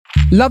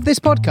Love this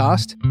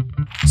podcast?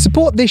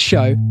 Support this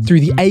show through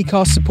the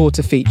Acast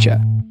supporter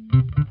feature.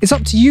 It's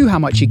up to you how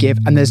much you give,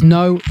 and there's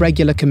no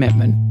regular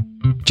commitment.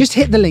 Just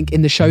hit the link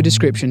in the show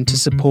description to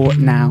support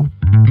now.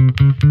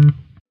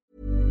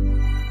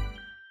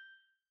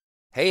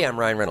 Hey, I'm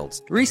Ryan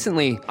Reynolds.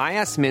 Recently, I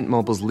asked Mint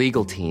Mobile's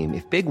legal team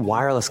if big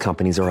wireless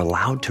companies are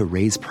allowed to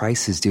raise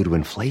prices due to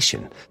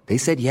inflation. They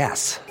said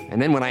yes.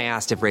 And then when I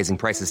asked if raising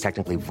prices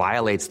technically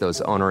violates those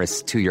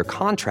onerous two-year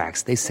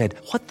contracts, they said,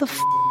 "What the f***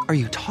 are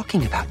you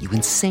talking about, you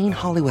insane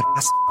Hollywood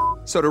ass?"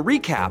 So to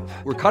recap,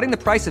 we're cutting the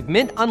price of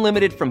Mint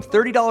Unlimited from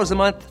 $30 a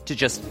month to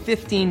just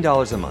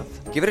 $15 a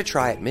month. Give it a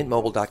try at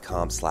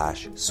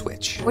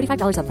mintmobile.com/switch.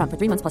 $45 up front for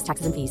 3 months plus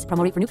taxes and fees.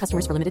 Promo rate for new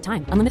customers for limited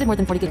time. Unlimited more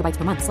than 40 gigabytes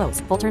per month. Slows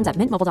full terms at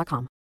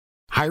mintmobile.com.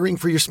 Hiring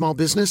for your small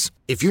business?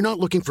 If you're not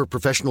looking for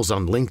professionals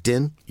on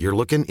LinkedIn, you're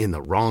looking in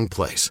the wrong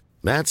place.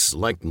 That's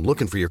like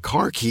looking for your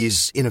car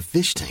keys in a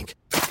fish tank.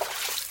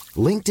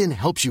 LinkedIn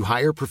helps you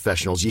hire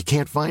professionals you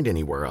can't find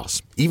anywhere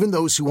else, even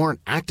those who aren't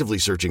actively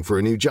searching for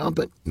a new job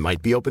but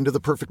might be open to the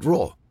perfect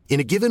role. In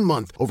a given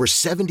month, over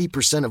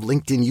 70% of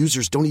LinkedIn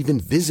users don't even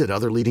visit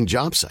other leading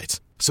job sites.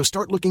 So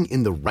start looking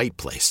in the right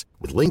place.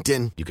 With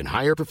LinkedIn, you can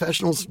hire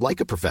professionals like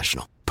a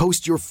professional.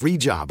 Post your free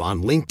job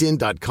on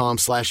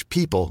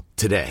linkedin.com/people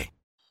today.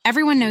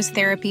 Everyone knows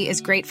therapy is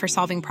great for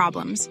solving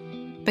problems,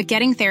 but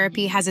getting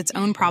therapy has its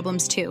own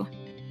problems too,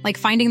 like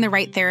finding the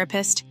right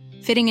therapist,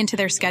 fitting into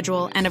their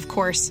schedule, and of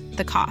course,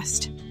 the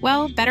cost.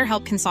 Well,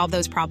 BetterHelp can solve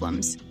those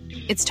problems.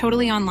 It's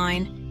totally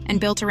online and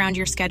built around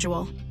your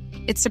schedule.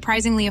 It's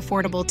surprisingly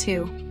affordable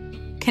too.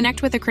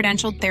 Connect with a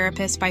credentialed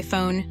therapist by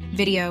phone,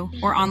 video,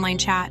 or online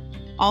chat,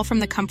 all from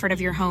the comfort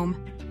of your home.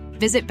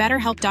 Visit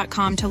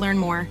BetterHelp.com to learn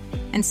more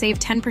and save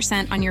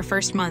 10% on your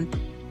first month.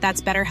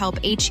 That's BetterHelp,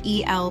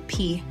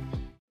 H-E-L-P.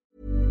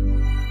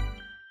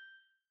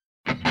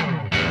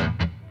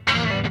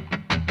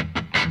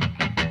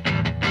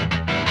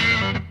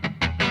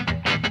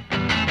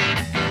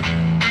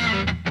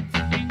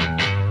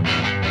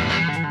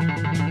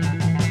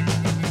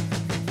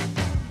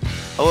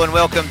 Hello and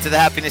welcome to the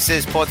Happiness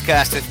Is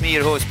podcast with me,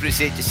 your host, Bruce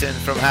Peterson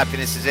from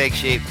Happiness Is Egg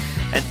Shape.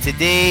 And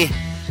today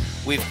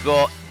we've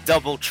got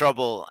double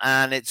trouble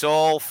and it's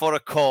all for a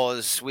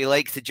cause. We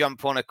like to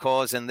jump on a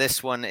cause, and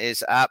this one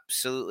is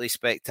absolutely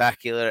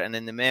spectacular and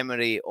in the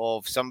memory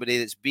of somebody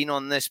that's been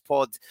on this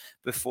pod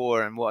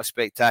before, and what a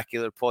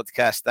spectacular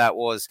podcast that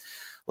was.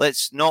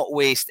 Let's not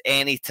waste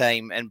any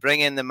time and bring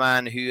in the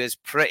man who has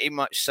pretty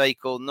much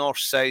cycled north,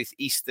 south,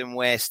 east and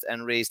west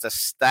and raised a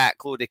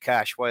stack load of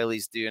cash while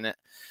he's doing it.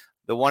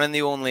 The one and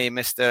the only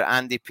Mr.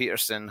 Andy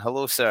Peterson.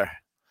 Hello, sir.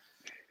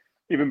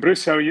 Even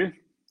Bruce, how are you?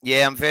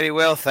 Yeah, I'm very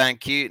well,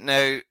 thank you.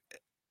 Now,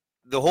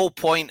 the whole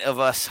point of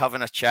us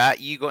having a chat,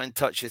 you got in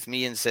touch with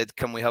me and said,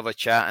 can we have a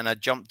chat? And I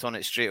jumped on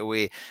it straight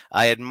away.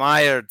 I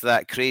admired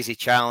that crazy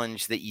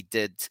challenge that you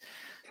did.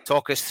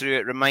 Talk us through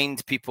it.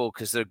 Remind people,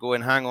 because they're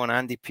going, hang on,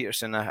 Andy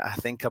Peterson, I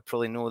think I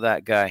probably know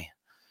that guy.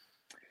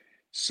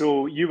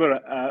 So you were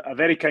a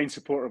very kind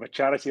supporter of a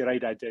charity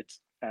ride I did,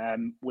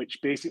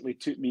 which basically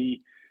took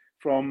me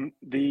from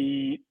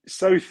the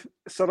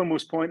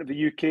southernmost point of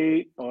the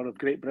UK or of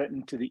Great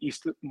Britain to the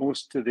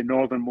easternmost, to the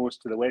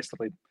northernmost, to the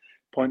westerly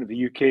point of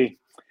the UK,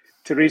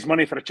 to raise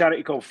money for a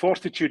charity called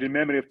Fortitude in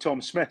memory of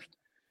Tom Smith,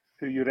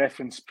 who you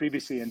referenced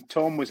previously. And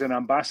Tom was an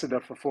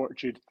ambassador for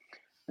Fortitude.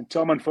 And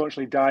Tom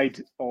unfortunately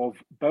died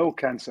of bowel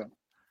cancer,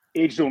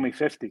 aged only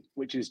 50,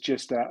 which is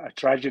just a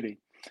tragedy.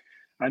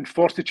 And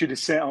Fortitude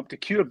is set up to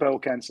cure bowel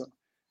cancer,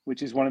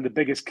 which is one of the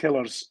biggest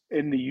killers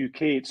in the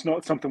UK. It's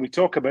not something we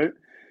talk about,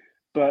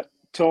 but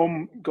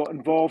Tom got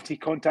involved. He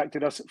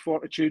contacted us at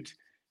Fortitude,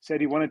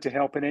 said he wanted to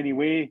help in any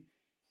way.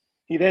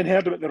 He then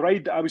heard about the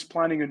ride that I was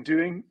planning on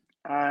doing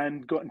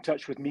and got in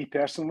touch with me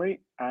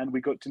personally. And we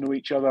got to know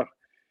each other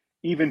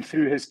even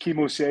through his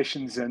chemo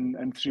sessions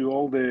and through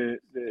all the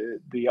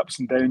ups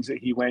and downs that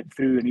he went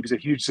through. And he was a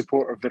huge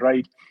supporter of the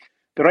ride.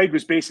 The ride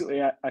was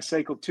basically, I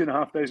cycled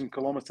 2,500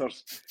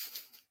 kilometers.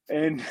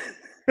 And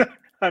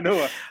I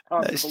know.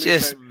 It's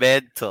just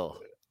mental.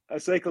 I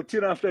cycled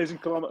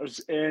 2,500 kilometers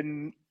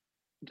in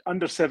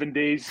under 7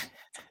 days.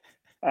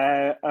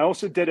 I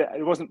also did it,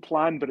 it wasn't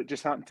planned, but it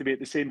just happened to be at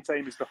the same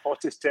time as the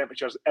hottest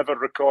temperatures ever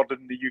recorded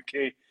in the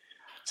UK.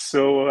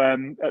 So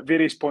at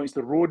various points,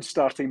 the road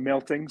started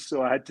melting.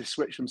 So I had to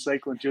switch from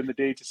cycling during the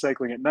day to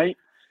cycling at night.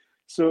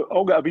 So it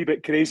all got a wee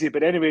bit crazy.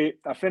 But anyway,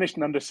 I finished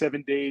in under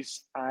 7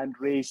 days and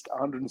raised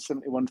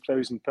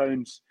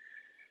 £171,000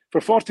 for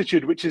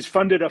Fortitude, which has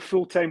funded a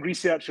full-time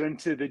researcher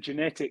into the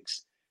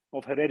genetics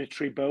of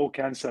hereditary bowel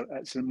cancer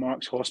at St.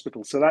 Mark's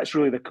Hospital. So that's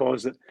really the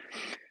cause that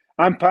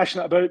I'm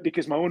passionate about,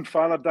 because my own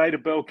father died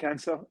of bowel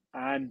cancer.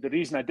 And the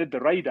reason I did the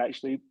ride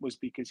actually was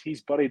because he's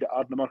buried at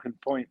Ardnamurchan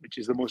Point, which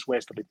is the most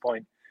westerly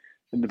point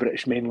in the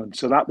British mainland.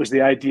 So that was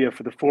the idea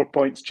for the 4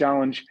 Points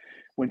Challenge.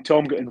 When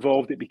Tom got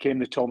involved, it became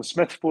the Tom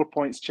Smith 4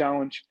 Points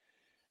Challenge.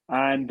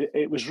 And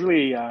it was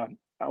really, I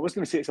was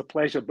going to say it's a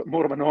pleasure, but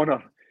more of an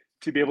honour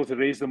to be able to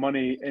raise the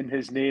money in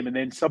his name, and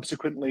then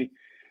subsequently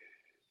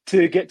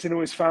to get to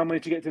know his family,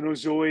 to get to know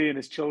Zoe and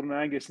his children,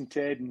 Angus and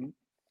Ted,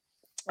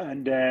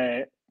 and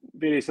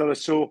various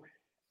others. So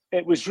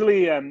it was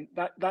really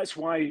that's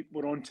why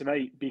we're on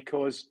tonight,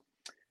 because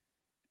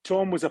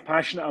Tom was a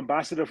passionate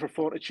ambassador for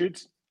Fortitude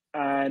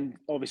and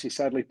obviously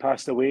sadly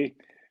passed away.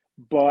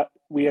 But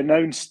we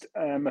announced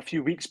a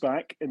few weeks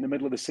back in the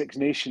middle of the Six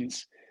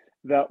Nations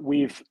that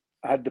we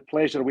have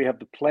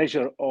the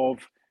pleasure of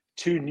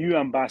two new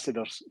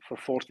ambassadors for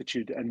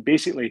Fortitude. And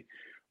basically,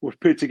 we've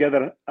put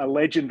together a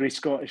legendary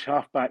Scottish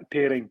halfback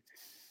pairing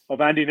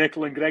of Andy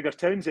Nicol and Gregor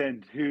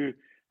Townsend, who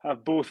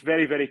have both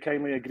very, very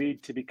kindly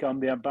agreed to become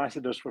the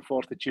ambassadors for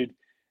Fortitude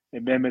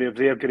in memory of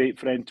their great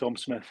friend Tom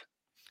Smith.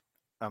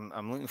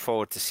 I'm looking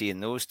forward to seeing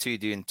those two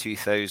doing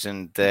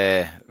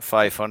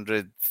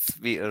 2,500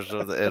 meters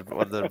on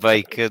their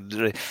bike.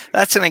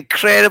 That's an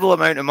incredible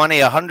amount of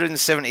money,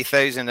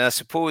 170,000. I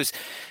suppose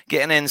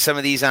getting in some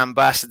of these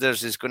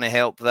ambassadors is going to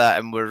help that,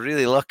 and we're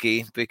really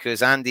lucky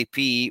because Andy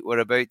P, we're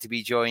about to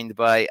be joined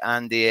by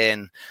Andy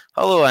N.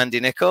 Hello, Andy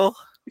Nicol.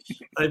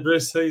 Hi,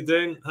 Bruce. How you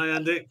doing? Hi,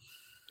 Andy.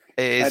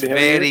 It's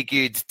very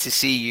good to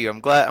see you. I'm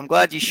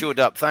glad you showed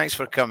up. Thanks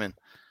for coming.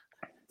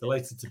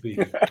 Delighted to be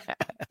here.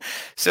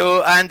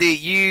 So, Andy,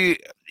 you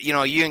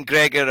and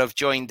Gregor have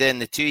joined in.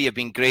 The two of you have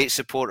been great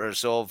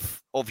supporters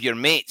of your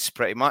mates,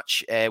 pretty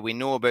much. We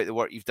know about the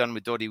work you've done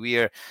with Doddy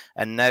Weir,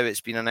 and now it's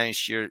been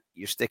announced you're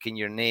sticking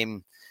your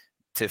name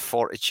to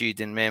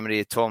Fortitude in memory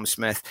of Tom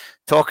Smith.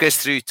 Talk us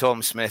through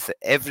Tom Smith.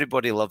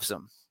 Everybody loves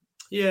him.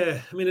 Yeah,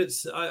 I mean,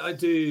 I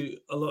do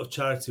a lot of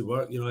charity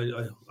work.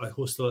 I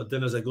host a lot of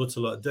dinners. I go to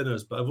a lot of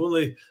dinners, but I've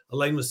only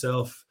aligned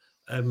myself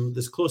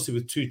this closely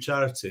with two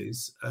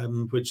charities,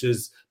 which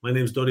is My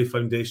Name's Doddy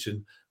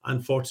Foundation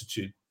and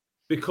Fortitude,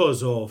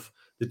 because of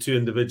the two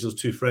individuals,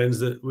 two friends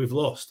that we've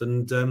lost.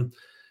 And,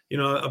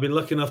 I've been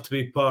lucky enough to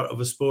be part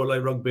of a sport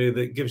like rugby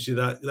that gives you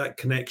that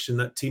connection,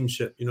 that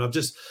teamship. I've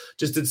just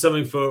did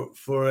something for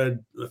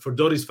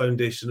Doddy's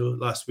Foundation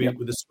last week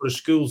with the Scottish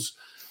Schools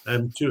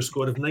tour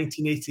squad of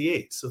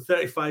 1988. So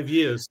 35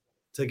 years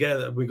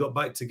together. We got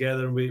back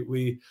together and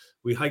we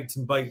hiked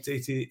and biked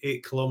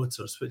 88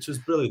 kilometres, which was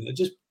brilliant. It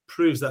just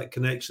proves that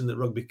connection that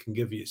rugby can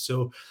give you.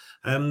 So,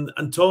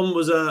 and Tom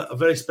was a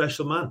very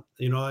special man.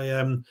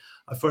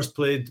 I first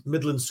played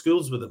Midland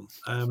Schools with him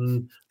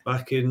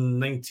back in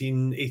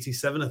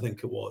 1987, I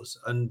think it was,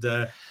 and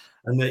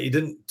he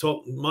didn't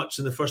talk much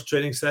in the first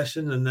training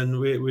session, and then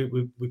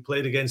we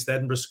played against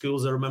Edinburgh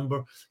Schools. I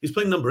remember he was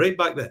playing number 8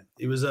 back then.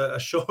 He was a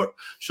short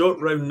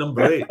round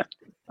number 8,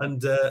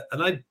 and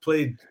I'd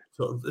played.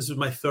 This was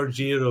my third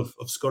year of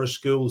Scottish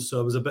Schools, so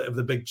I was a bit of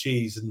the big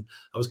cheese, and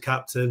I was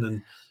captain,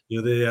 and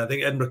I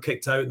think Edinburgh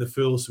kicked out in the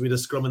full, so we had a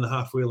scrum in the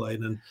halfway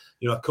line, and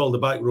I called the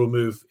back row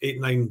move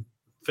 8, 9,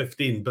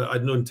 15, but I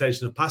had no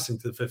intention of passing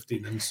to the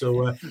 15, and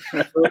so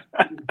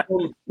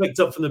picked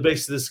up from the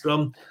base of the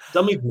scrum,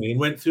 dummied me, and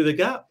went through the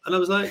gap, and I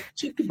was like,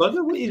 "Cheeky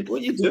bugger, what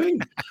are you doing?"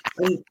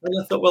 And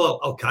I thought, well,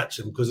 I'll catch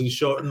him because he's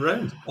short and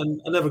round, and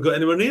I never got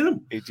anywhere near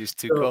him. He just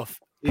took off.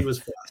 He was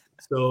fast.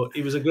 So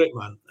he was a great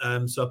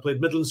man. So I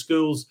played Midland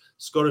Schools,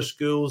 Scottish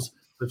Schools,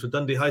 played for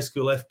Dundee High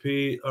School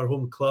FP, our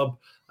home club,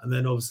 and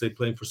then obviously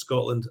playing for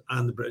Scotland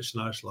and the British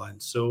and Irish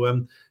Lions. So,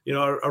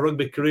 our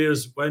rugby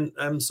careers went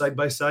side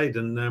by side,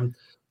 and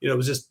it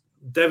was just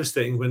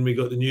devastating when we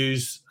got the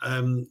news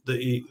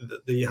that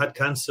he had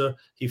cancer.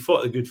 He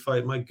fought a good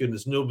fight. My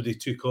goodness, nobody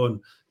took on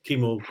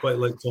chemo quite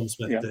like Tom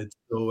Smith did.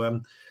 So,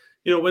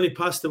 when he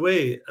passed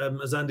away,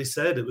 as Andy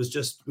said, it was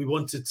just we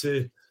wanted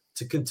to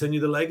continue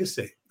the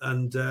legacy.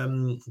 And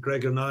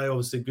Gregor and I,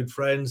 obviously good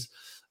friends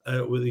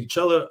with each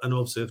other, and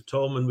obviously of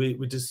Tom, and we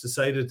just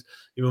decided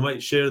we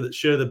might share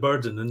the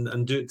burden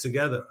and do it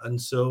together. And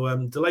so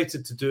I'm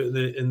delighted to do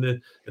it in the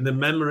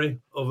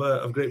memory of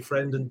a great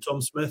friend and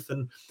Tom Smith.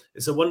 And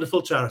it's a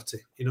wonderful charity.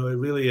 It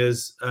really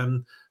is.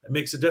 It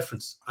makes a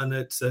difference, and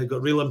it's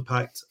got real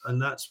impact,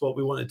 and that's what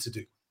we wanted to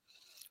do.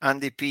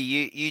 Andy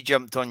P, you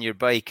jumped on your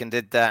bike and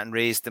did that and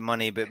raised the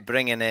money, but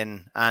bringing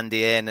in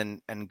Andy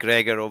N and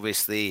Gregor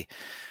obviously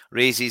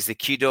raises the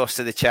kudos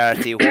to the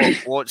charity.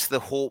 What's the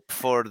hope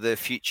for the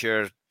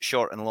future,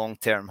 short and long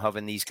term,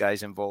 having these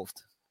guys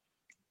involved?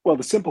 Well,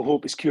 the simple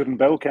hope is curing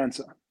bowel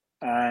cancer,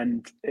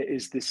 and it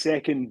is the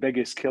second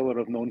biggest killer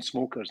of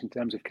non-smokers in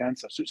terms of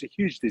cancer. So it's a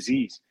huge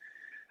disease.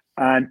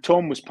 And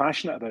Tom was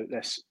passionate about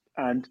this.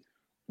 And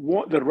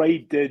what the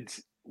ride did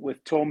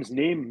with Tom's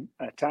name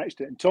attached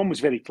to it, and Tom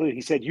was very clear.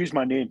 He said, use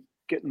my name,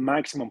 get the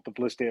maximum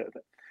publicity out of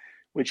it,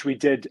 which we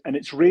did. And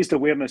it's raised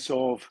awareness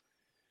of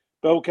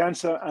bowel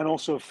cancer and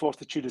also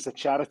Fortitude as a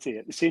charity.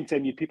 At the same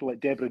time, you have people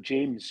like Deborah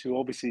James, who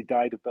obviously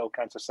died of bowel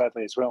cancer,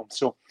 sadly, as well.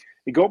 So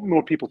it got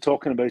more people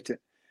talking about it.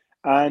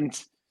 And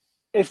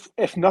if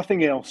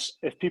nothing else,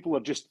 if people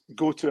are just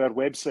go to our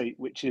website,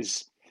 which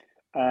is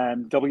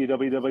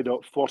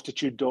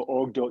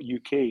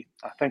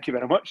www.fortitude.org.uk. Thank you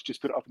very much.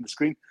 Just put it up on the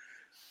screen.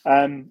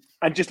 And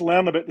just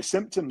learn about the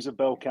symptoms of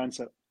bowel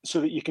cancer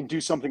so that you can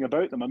do something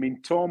about them. I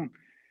mean, Tom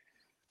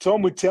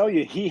would tell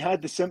you he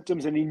had the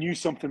symptoms and he knew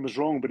something was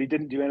wrong, but he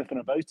didn't do anything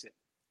about it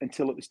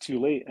until it was too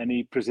late, and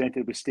he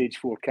presented with stage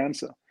 4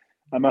 cancer.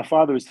 And my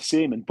father was the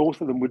same, and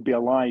both of them would be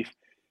alive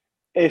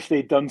if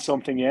they'd done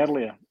something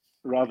earlier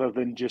rather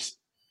than just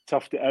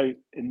toughed it out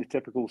in the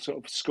typical sort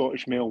of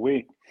Scottish male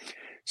way.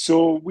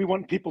 So we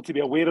want people to be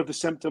aware of the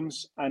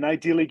symptoms and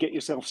ideally get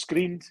yourself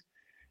screened.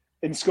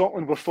 In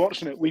Scotland, we're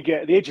fortunate. We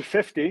get at the age of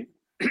 50,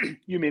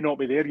 you may not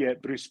be there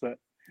yet, Bruce, but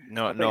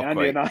not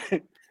Andy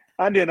quite.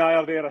 Andy and I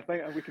are there. I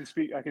think I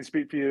can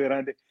speak for you there,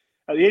 Andy.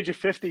 At the age of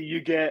 50, you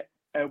get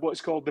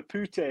what's called the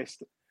poo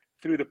test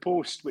through the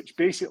post, which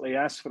basically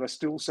asks for a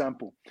stool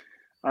sample.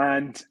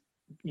 And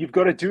you've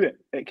got to do it.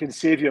 It can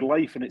save your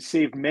life, and it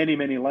saved many,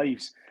 many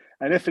lives.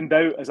 And if in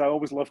doubt, as I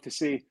always love to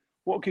say,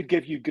 what could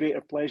give you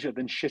greater pleasure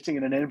than shitting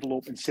in an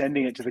envelope and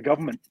sending it to the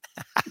government?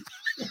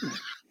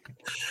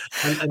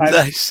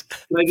 Nice.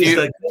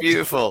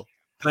 Beautiful.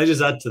 Can I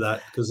just add to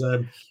that? Because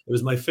it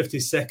was my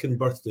 52nd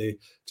birthday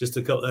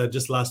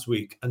just last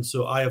week. And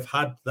so I have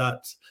had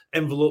that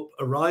envelope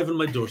arrive on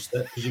my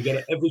doorstep, because you get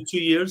it every 2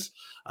 years.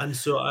 And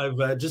so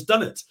I've just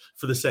done it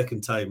for the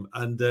second time.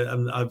 And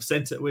I've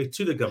sent it away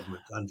to the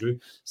government, Andrew.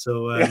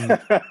 So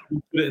put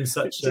it in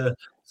such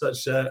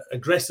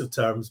aggressive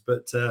terms,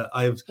 but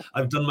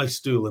I've done my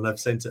stool and I've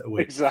sent it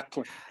away.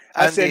 Exactly.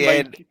 I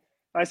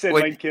said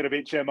mine care of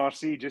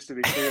HMRC, just to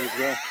be clear as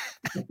well.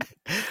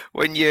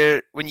 When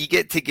you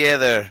get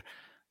together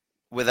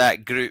with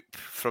that group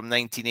from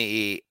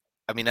 1988,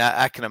 I mean,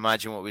 I can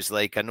imagine what it was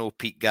like. I know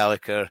Pete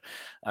Gallagher,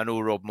 I know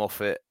Rob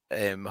Moffat.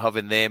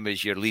 Having them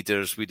as your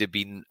leaders would have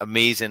been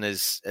amazing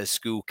as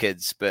school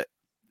kids, but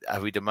I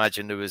would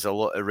imagine there was a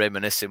lot of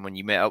reminiscing when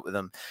you met up with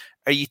them.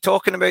 Are you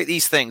talking about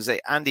these things?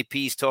 Like Andy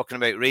P's talking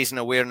about raising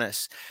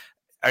awareness.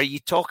 Are you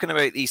talking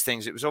about these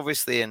things? It was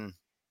obviously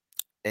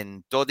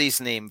in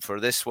Doddie's name for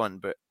this one,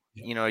 but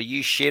you know, are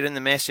you sharing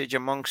the message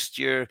amongst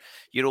your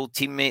old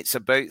teammates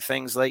about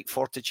things like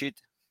fortitude?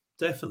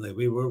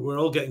 Definitely. We're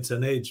all getting to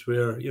an age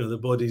where, you know, the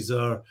bodies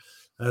are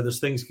there's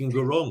things can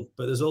go wrong,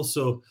 but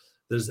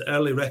there's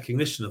early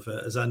recognition of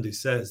it. As Andy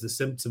says, the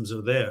symptoms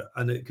are there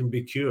and it can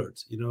be cured.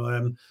 You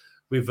know,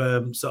 we've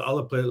so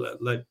other players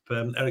like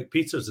Eric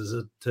Peters is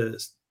a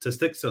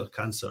testicular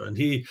cancer, and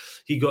he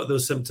got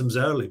those symptoms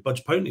early.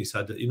 Budge Pountney's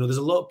had it. You know, there's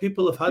a lot of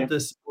people have had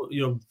this.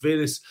 You know,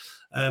 various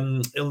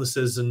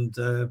illnesses and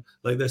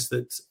like this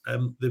that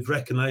they've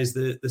recognised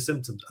the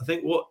symptoms. I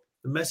think what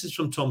the message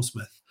from Tom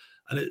Smith,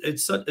 and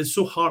it's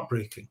so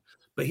heartbreaking,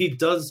 but he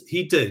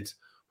did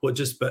what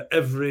just about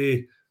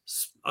every,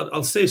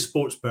 I'll say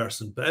sports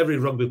person, but every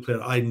rugby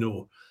player I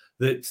know,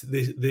 that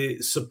they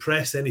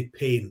suppress any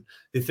pain.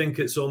 They think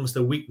it's almost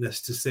a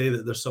weakness to say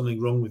that there's something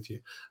wrong with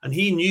you. And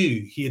he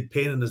knew he had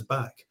pain in his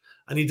back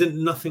and he did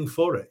nothing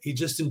for it. He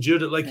just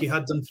endured it like he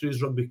had done through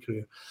his rugby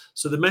career.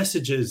 So the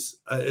message is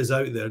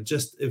out there.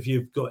 Just if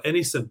you've got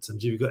any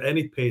symptoms, if you've got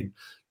any pain,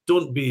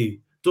 don't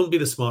be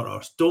the smart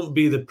arse. Don't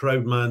be the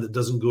proud man that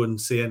doesn't go and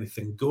say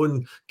anything. Go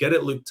and get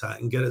it looked at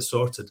and get it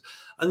sorted.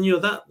 And, you know,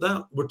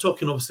 that we're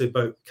talking obviously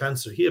about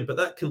cancer here, but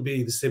that can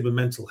be the same with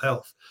mental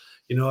health.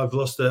 You know, I've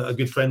lost a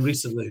good friend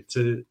recently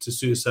to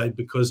suicide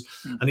because,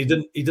 and he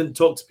didn't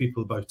talk to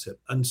people about it.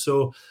 And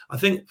so I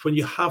think when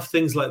you have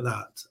things like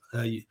that,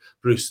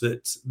 Bruce,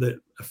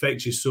 that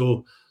affect you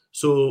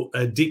so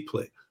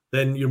deeply,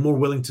 then you're more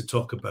willing to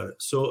talk about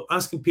it. So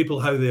asking people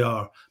how they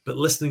are, but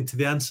listening to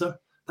the answer,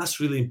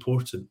 that's really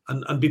important,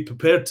 and be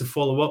prepared to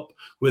follow up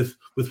with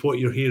what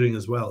you're hearing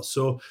as well.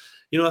 So,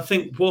 you know, I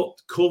think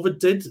what COVID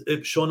did,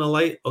 it shone a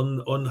light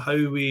on how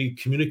we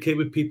communicate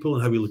with people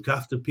and how we look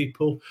after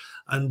people.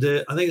 And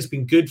I think it's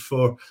been good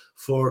for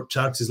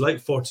charities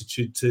like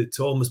Fortitude to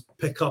almost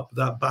pick up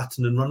that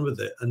baton and run with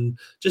it, and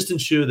just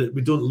ensure that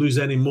we don't lose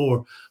any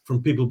more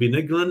from people being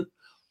ignorant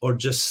or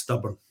just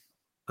stubborn.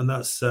 And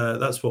that's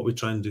what we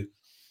try and do.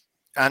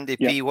 Andy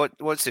P,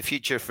 what's the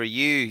future for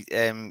you?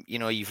 You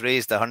know, you've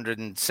raised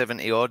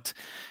 170 odd.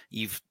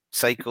 You've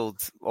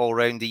cycled all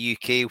around the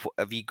UK.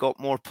 Have you got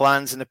more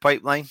plans in the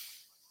pipeline?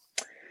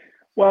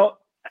 Well,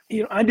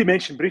 you know, Andy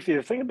mentioned briefly,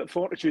 the thing about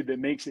Fortitude that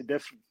makes it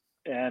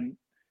different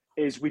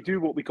is we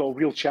do what we call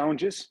real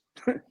challenges.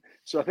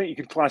 So I think you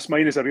could class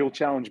mine as a real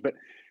challenge, but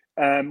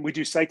we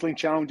do cycling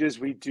challenges,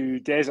 we do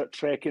desert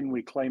trekking,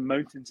 we climb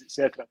mountains,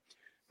 etc.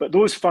 But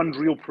those fund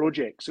real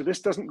projects. So this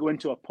doesn't go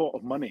into a pot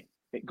of money.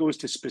 It goes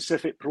to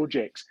specific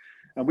projects.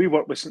 And we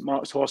work with St.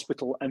 Mark's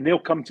Hospital, and they'll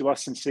come to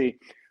us and say,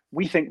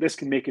 we think this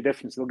can make a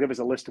difference. They'll give us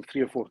a list of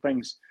 3 or 4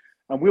 things,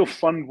 and we'll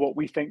fund what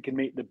we think can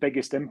make the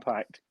biggest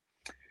impact.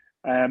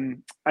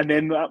 And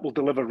then that will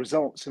deliver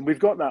results. And we've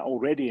got that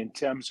already in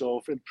terms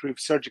of improved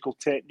surgical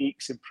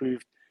techniques,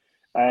 improved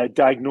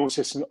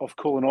diagnosis of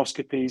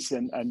colonoscopies,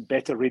 and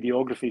better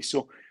radiography.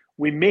 So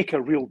we make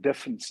a real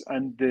difference.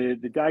 And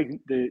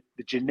the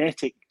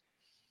genetic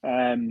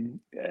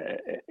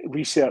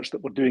research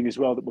that we're doing as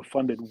well, that we're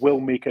funded, will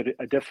make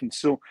a difference.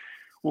 So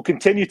we'll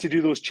continue to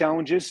do those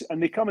challenges,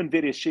 and they come in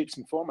various shapes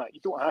and format.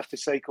 You don't have to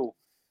cycle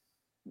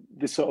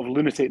the sort of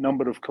lunatic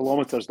number of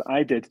kilometers that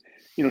I did.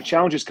 You know,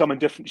 challenges come in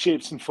different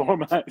shapes and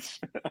formats.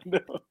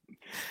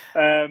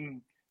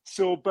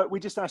 But we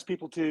just ask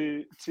people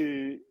to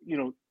you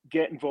know,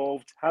 get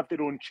involved, have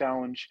their own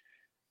challenge,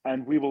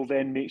 and we will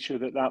then make sure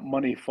that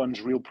money funds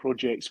real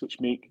projects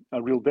which make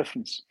a real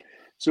difference.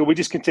 So we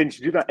just continue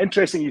to do that.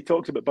 Interesting, you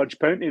talked about Budge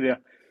Pountney there.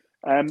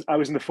 I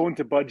was on the phone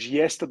to Budge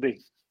yesterday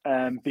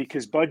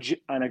because Budge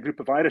and a group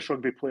of Irish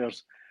rugby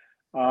players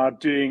are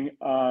doing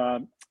a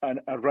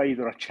ride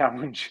or a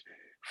challenge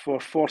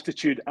for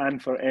Fortitude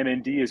and for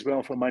MND as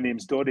well, for My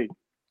Name's Doddy.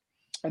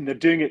 And they're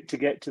doing it to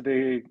get to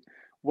the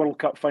World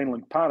Cup final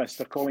in Paris.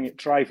 They're calling it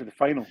Try for the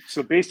Final.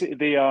 So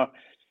basically I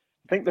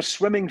think they're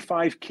swimming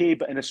 5K,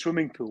 but in a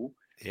swimming pool.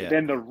 Yeah.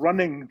 Then they're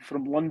running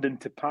from London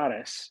to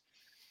Paris.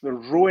 They're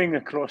rowing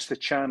across the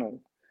channel.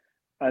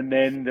 And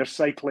then they're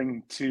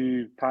cycling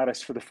to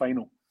Paris for the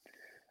final,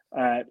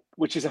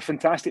 which is a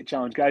fantastic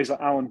challenge. Guys like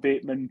Alan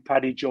Bateman,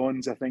 Paddy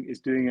Johns, I think,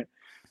 is doing it,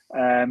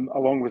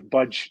 along with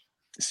Budge.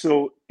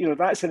 So,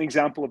 that's an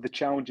example of the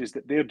challenges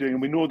that they're doing.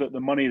 And we know that the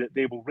money that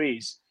they will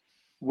raise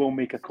will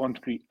make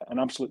an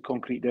absolute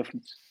concrete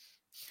difference.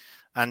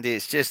 And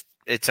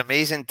it's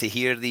amazing to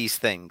hear these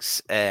things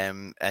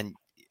and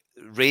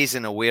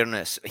raising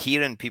awareness.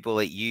 Hearing people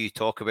like you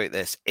talk about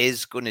this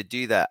is going to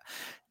do that.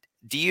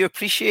 Do you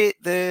appreciate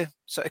the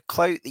sort of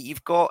clout that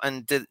you've got,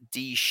 and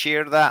do you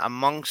share that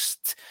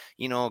amongst,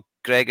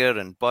 Gregor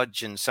and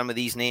Budge and some of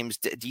these names?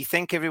 Do you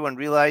think everyone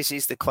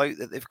realizes the clout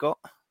that they've got?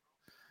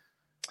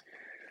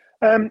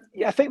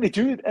 Yeah, I think they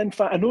do. In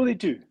fact, I know they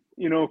do.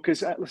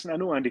 Because listen, I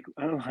know Andy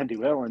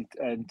well,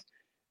 and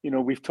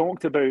we've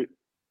talked about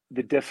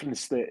the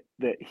difference that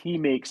he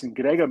makes and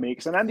Gregor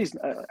makes, and Andy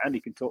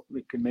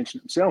can mention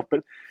it himself,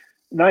 but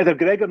neither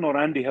Gregor nor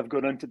Andy have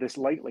gone into this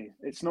lightly.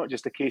 It's not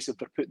just a case of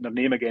they're putting their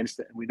name against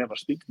it and we never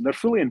speak to them. They're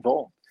fully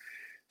involved.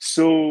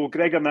 So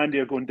Gregor and Andy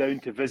are going down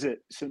to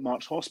visit St.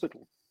 Mark's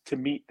Hospital to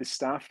meet the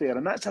staff there,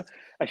 and that's a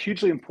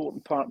hugely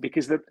important part,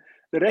 because the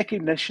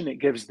recognition it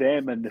gives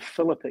them and the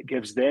fillip it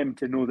gives them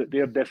to know that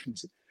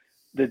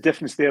the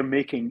difference they're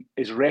making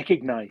is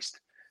recognised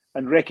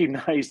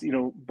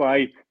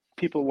by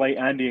people like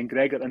Andy and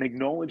Gregor and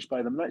acknowledged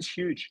by them. That's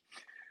huge.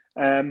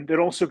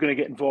 They're also going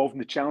to get involved in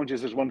the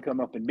challenges. There's one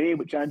coming up in May,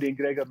 which Andy and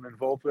Gregor are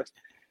involved with,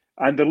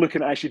 and they're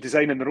looking at actually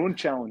designing their own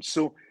challenge.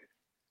 So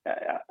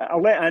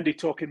I'll let Andy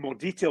talk in more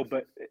detail,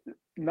 but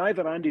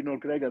neither Andy nor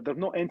Gregor, they've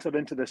not entered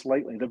into this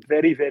lightly. They're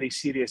very, very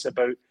serious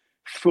about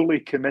fully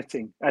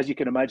committing, as you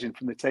can imagine,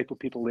 from the type of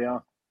people they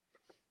are.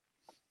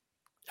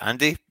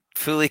 Andy,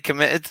 fully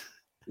committed?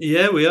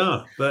 Yeah, we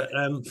are, but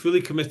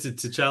fully committed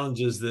to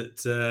challenges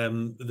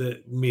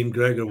that me and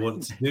Gregor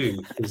want to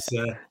do. It's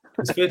fair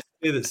to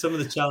say that some of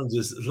the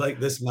challenges, like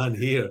this man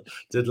here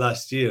did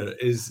last year,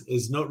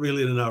 is not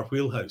really in our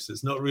wheelhouse.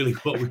 It's not really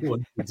what we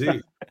want to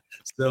do.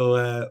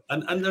 So,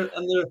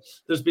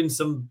 there's been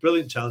some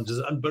brilliant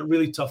challenges, but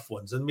really tough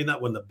ones. I mean,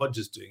 that one that Budge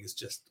is doing is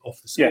just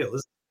off the scale,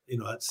 isn't it?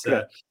 That's.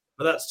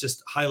 But that's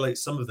just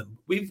highlights some of them.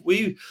 We've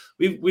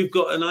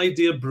got an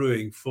idea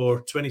brewing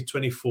for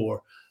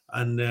 2024.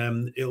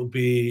 And it'll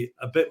be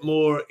a bit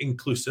more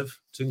inclusive,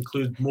 to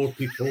include more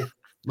people.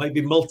 Might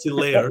be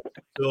multi-layered,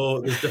 so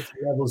there's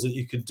different levels that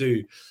you could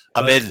do.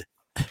 I'm in.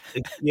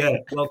 Yeah,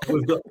 well,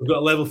 we've got a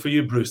level for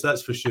you, Bruce.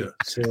 That's for sure.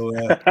 So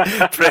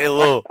pretty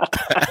low.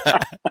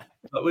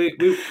 But we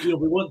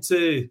want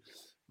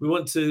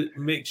to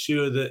make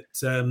sure that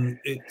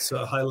it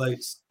sort of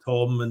highlights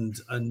Tom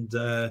and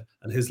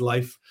his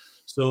life.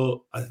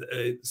 So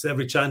it's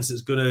every chance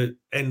it's going to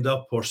end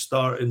up or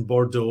start in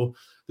Bordeaux.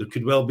 There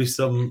could well be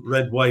some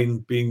red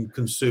wine being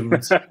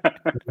consumed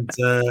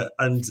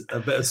and a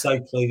bit of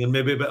cycling and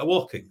maybe a bit of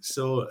walking.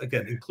 So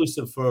again,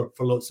 inclusive for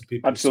lots of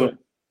people. Absolutely.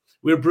 So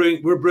we're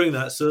brewing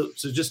that. So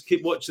just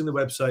keep watching the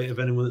website if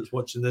anyone that's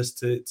watching this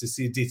to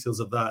see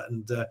details of that.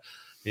 And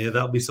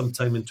that'll be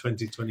sometime in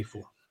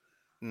 2024.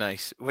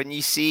 Nice. When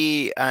you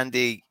see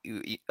Andy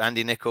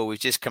Nicol, we've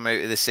just come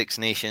out of the Six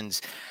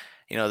Nations.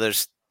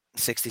 There's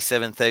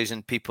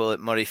 67,000 people at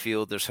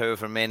Murrayfield. There's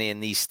however many in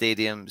these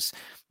stadiums.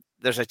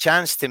 There's a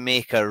chance to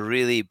make a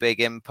really big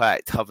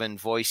impact having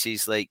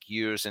voices like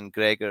yours and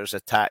Gregor's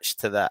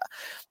attached to that.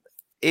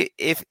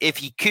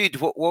 If you could,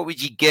 what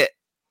would you get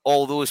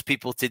all those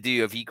people to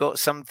do? Have you got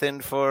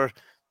something for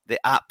the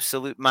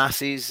absolute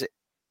masses?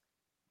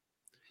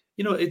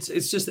 It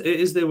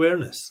is the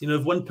awareness.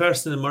 If one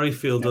person in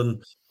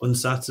Murrayfield on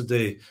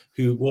Saturday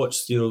who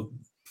watched,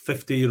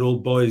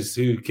 50-year-old boys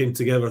who came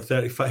together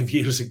 35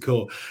 years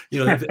ago,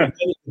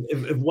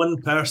 if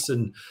one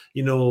person,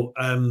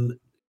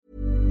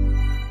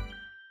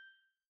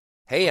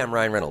 Hey, I'm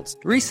Ryan Reynolds.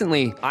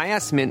 Recently, I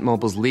asked Mint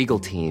Mobile's legal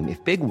team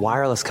if big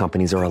wireless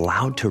companies are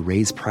allowed to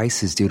raise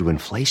prices due to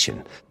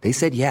inflation. They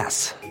said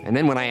yes. And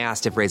then when I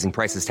asked if raising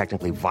prices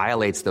technically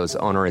violates those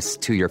onerous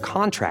 2-year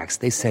contracts,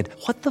 they said,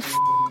 "What the f***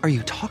 are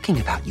you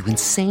talking about, you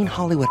insane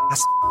Hollywood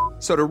ass?"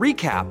 So to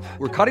recap,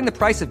 we're cutting the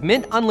price of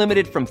Mint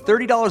Unlimited from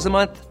 $30 a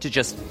month to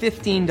just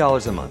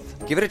 $15 a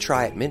month. Give it a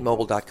try at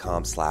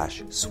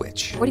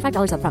mintmobile.com/switch.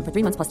 $45 up front for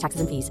 3 months plus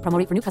taxes and fees. Promo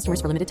rate for new customers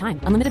for limited time.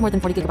 Unlimited more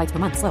than 40 gigabytes per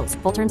month. Slows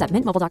full terms at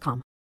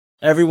mintmobile.com.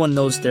 Everyone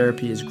knows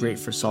therapy is great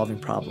for solving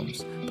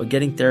problems, but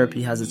getting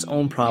therapy has its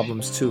own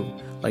problems too,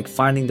 like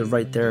finding the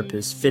right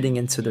therapist, fitting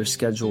into their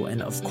schedule,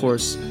 and of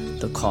course,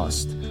 the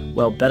cost.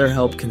 Well,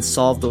 BetterHelp can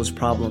solve those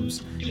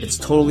problems. It's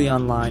totally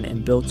online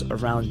and built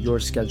around your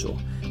schedule.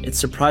 It's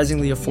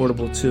surprisingly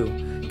affordable too.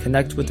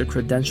 Connect with a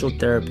credentialed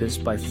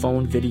therapist by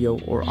phone, video,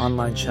 or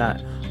online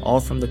chat, all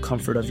from the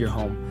comfort of your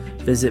home.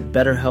 Visit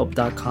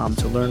BetterHelp.com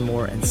to learn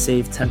more and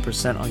save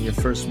 10% on your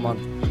first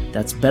month.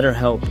 That's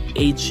BetterHelp,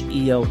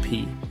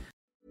 H-E-L-P.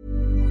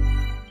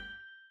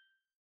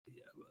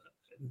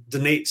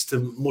 Donates to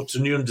motor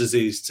neuron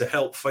disease to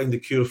help find the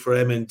cure for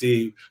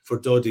MND for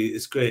Doddy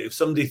is great. If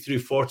somebody through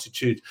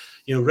Fortitude,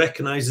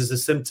 recognises the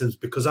symptoms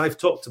because I've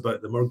talked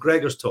about them, or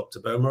Gregor's talked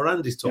about them, or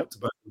Andy's talked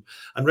about them,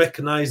 and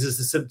recognises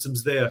the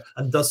symptoms there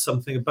and does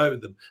something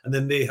about them, and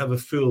then they have a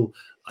full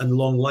and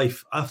long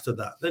life after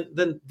that,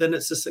 then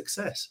it's a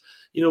success.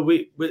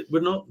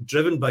 We're not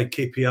driven by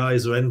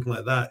KPIs or anything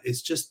like that.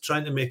 It's just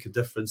trying to make a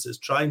difference. It's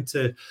trying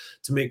to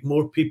make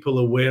more people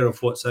aware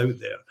of what's out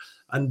there.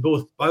 And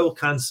both bowel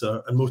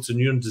cancer and motor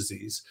neuron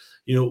disease,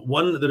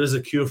 one there is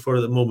a cure for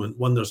at the moment,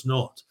 one there's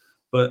not.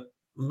 But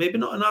maybe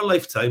not in our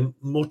lifetime.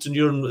 Motor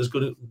neuron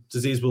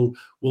disease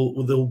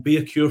there'll be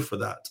a cure for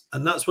that.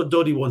 And that's what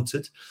Doddy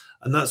wanted,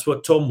 and that's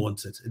what Tom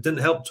wanted. It didn't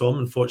help Tom,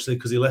 unfortunately,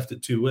 because he left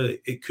it too early.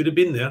 It could have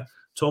been there.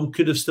 Tom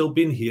could have still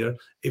been here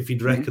if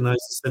he'd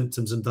recognised the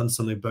symptoms and done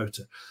something about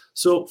it.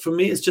 So for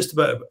me, it's just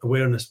about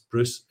awareness,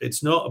 Bruce.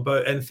 It's not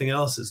about anything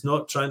else. It's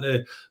not trying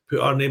to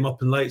put our name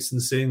up in lights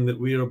and saying that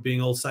we are being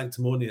all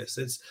sanctimonious.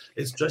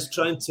 It's just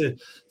trying to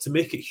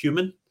make it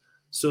human,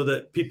 so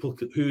that people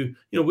who,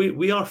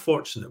 we are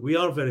fortunate. We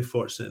are very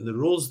fortunate in the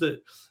roles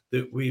that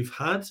we've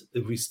had,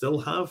 that we still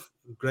have.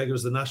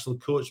 Gregor's the national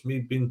coach, me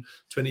being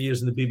 20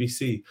 years in the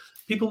BBC.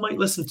 People might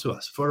listen to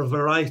us for a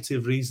variety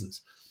of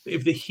reasons.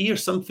 If they hear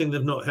something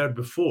they've not heard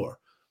before,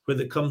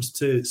 when it comes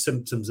to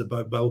symptoms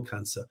about bowel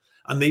cancer,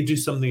 and they do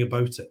something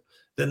about it,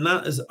 then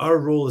that is our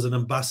role as an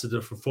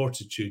ambassador for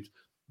Fortitude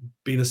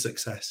being a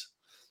success.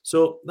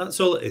 So that's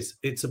all it is.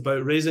 It's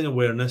about raising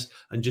awareness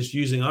and just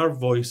using our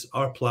voice,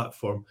 our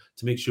platform,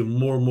 to make sure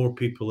more and more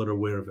people are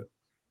aware of it.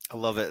 I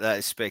love it. That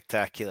is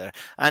spectacular.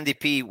 Andy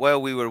P, while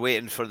we were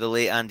waiting for the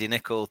late Andy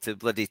Nicol to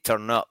bloody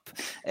turn up,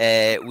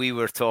 we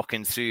were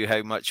talking through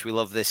how much we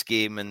love this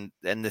game and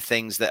the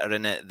things that are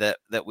in it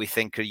that we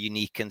think are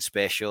unique and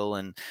special,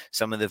 and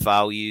some of the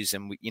values.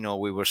 And,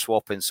 we were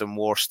swapping some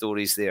war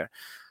stories there.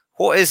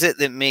 What is it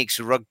that makes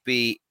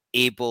rugby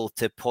able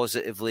to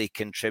positively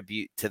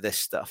contribute to this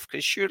stuff?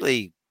 Because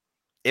surely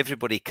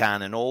everybody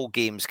can and all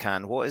games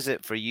can. What is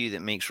it for you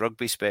that makes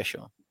rugby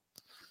special?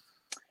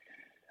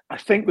 I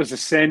think there's a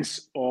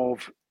sense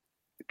of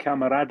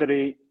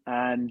camaraderie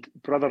and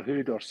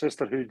brotherhood or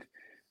sisterhood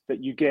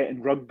that you get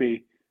in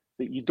rugby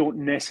that you don't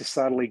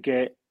necessarily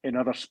get in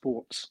other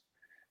sports.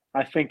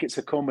 I think it's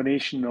a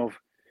combination of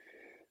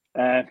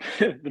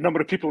the number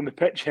of people on the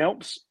pitch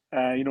helps.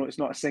 It's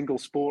not a single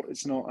sport.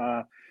 It's not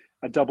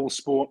a double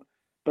sport.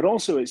 But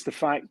also it's the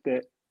fact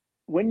that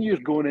when you're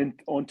going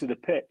onto the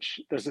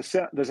pitch, there's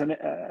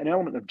an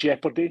element of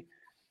jeopardy,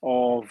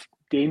 of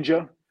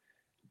danger.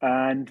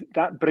 And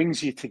that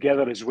brings you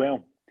together as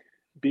well,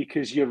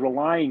 because you're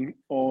relying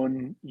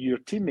on your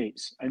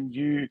teammates, and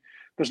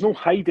there's no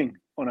hiding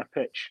on a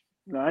pitch.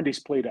 Now, Andy's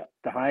played at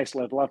the highest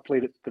level. I've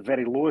played at the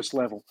very lowest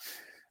level.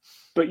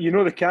 But you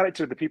know the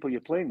character of the people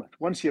you're playing with.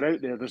 Once you're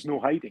out there, there's no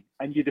hiding,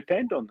 and you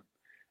depend on them.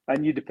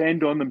 And you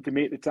depend on them to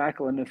make the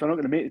tackle. And if they're not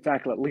going to make the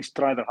tackle, at least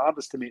try their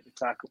hardest to make the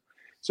tackle.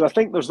 So I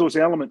think there's those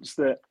elements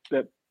that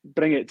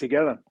bring it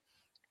together.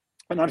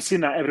 And I've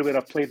seen that everywhere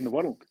I've played in the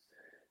world.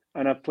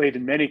 And I've played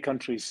in many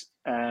countries,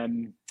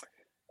 in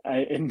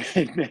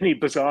many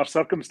bizarre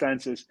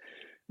circumstances.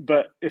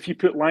 But if you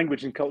put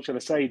language and culture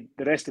aside,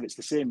 the rest of it's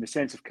the same. The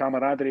sense of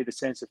camaraderie, the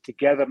sense of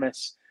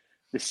togetherness,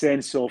 the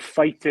sense of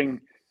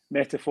fighting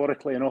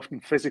metaphorically and often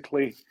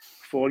physically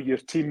for your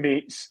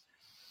teammates,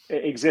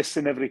 it exists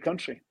in every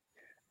country.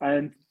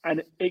 And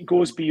it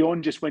goes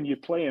beyond just when you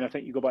play. And I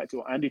think you go back to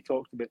what Andy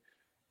talked about.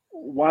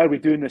 Why are we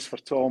doing this for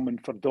Tom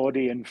and for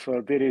Doddy and for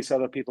various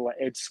other people like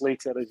Ed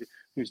Slater,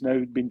 who's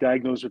now been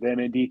diagnosed with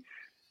MND?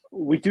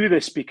 We do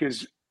this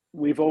because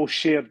we've all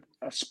shared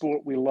a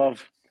sport we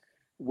love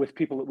with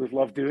people that we've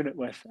loved doing it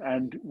with.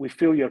 And we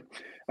feel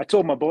I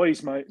told my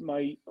boys,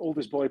 my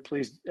oldest boy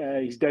plays,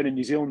 he's down in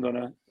New Zealand on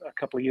a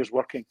couple of years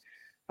working.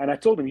 And I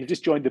told him, you've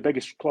just joined the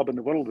biggest club in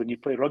the world when you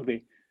play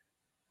rugby.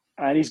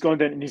 And he's gone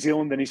down to New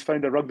Zealand and he's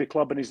found a rugby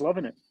club and he's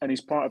loving it. And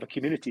he's part of a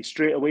community,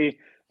 straight away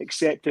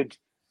accepted,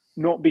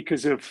 not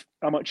because of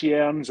how much he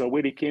earns or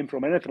where he came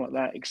from, anything like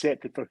that,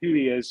 accepted for who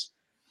he is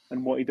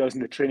and what he does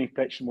in the training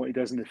pitch and what he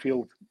does in the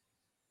field.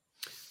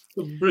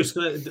 So Bruce,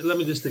 let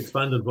me just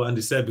expand on what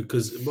Andy said,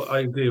 because I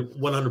agree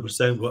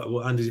 100%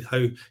 what Andy,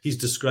 how he's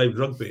described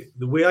rugby.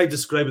 The way I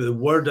describe it, the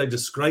word I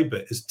describe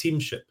it is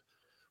teamship,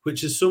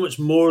 which is so much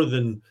more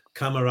than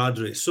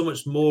camaraderie, so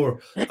much more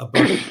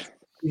about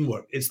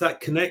teamwork. It's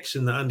that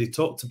connection that Andy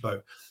talked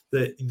about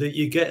that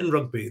you get in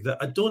rugby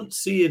that I don't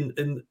see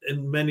in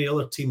many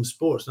other team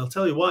sports. And I'll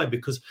tell you why,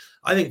 because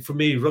I think for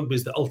me, rugby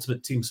is the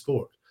ultimate team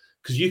sport,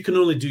 because you can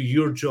only do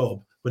your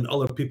job when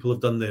other people have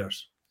done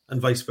theirs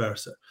and vice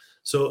versa.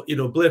 So,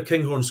 Blair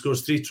Kinghorn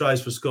scores 3 tries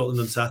for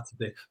Scotland on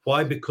Saturday.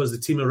 Why? Because the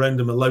team around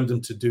him allowed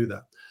him to do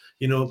that.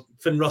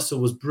 Finn Russell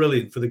was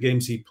brilliant for the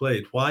games he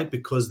played. Why?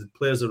 Because the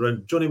players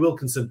around, Johnny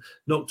Wilkinson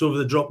knocked over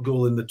the drop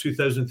goal in the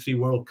 2003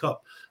 World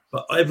Cup,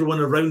 but everyone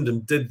around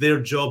him did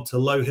their job to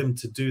allow him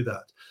to do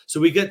that. So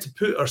we get to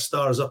put our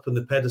stars up on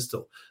the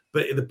pedestal,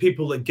 but the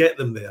people that get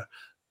them there,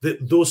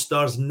 those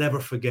stars never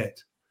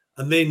forget.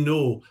 And they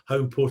know how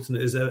important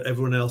it is to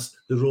everyone else,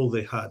 the role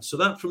they had. So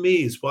that, for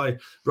me, is why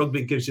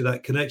rugby gives you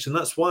that connection.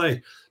 That's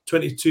why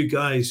 22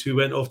 guys who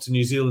went off to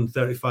New Zealand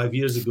 35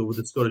 years ago with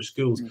the Scottish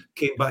schools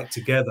came back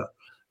together.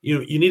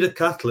 You need a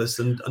catalyst,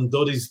 and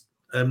Doddie's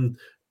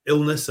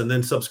illness and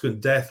then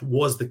subsequent death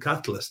was the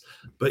catalyst.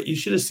 But you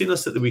should have seen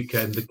us at the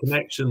weekend. The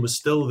connection was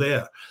still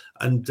there.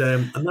 And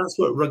that's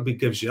what rugby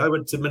gives you. I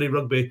went to mini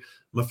rugby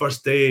my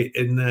first day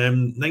in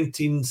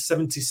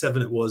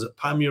 1977, it was, at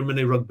Panmure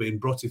Mini Rugby in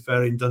Broughty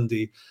Ferry in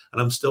Dundee.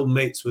 And I'm still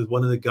mates with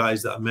one of the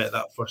guys that I met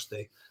that first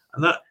day.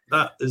 And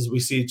that is,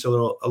 we see each other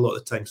a lot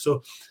of the time.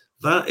 So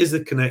that is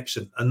the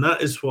connection, and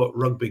that is what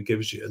rugby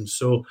gives you. And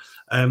so,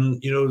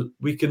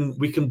 we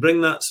can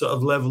bring that sort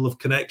of level of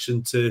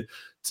connection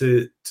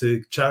to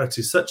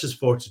charities such as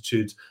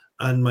Fortitude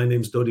and My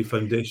Name's Doddie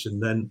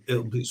Foundation. Then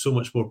it'll be so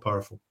much more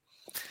powerful.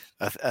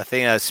 I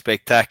think that's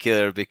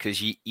spectacular,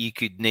 because you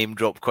could name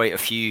drop quite a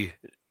few,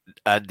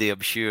 Andy, I'm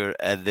sure.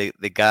 And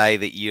the guy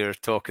that you're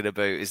talking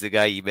about is the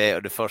guy you met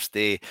on the first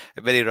day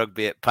of mini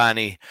rugby at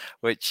Panny,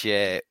 which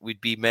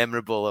would be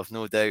memorable, I've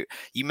no doubt.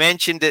 You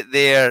mentioned it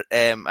there.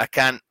 I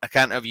can't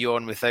have you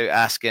on without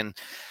asking,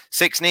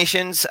 Six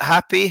Nations,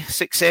 happy,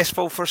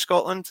 successful for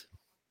Scotland?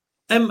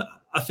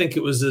 I think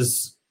it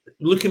was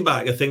looking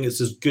back, I think it's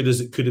as good as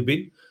it could have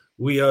been.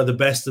 We are the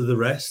best of the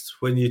rest.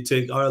 When you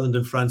take Ireland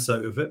and France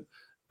out of it,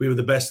 we were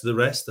the best of the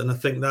rest, and I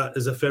think that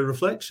is a fair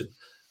reflection.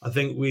 I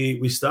think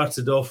we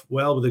started off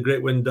well with a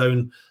great win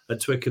down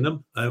at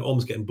Twickenham. I'm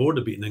almost getting bored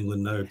of beating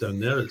England now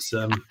down there. It's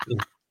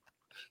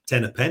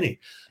 10 a penny.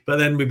 But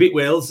then we beat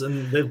Wales,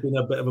 and they've been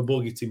a bit of a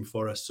bogey team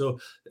for us.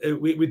 So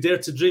we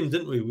dared to dream,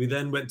 didn't we? We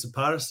then went to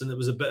Paris, and it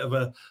was a bit of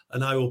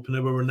an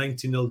eye-opener where we're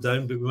 19-0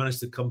 down, but we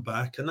managed to come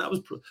back. And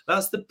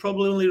that's the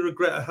probably only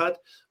regret I had.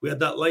 We had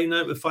that line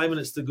out with 5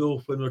 minutes to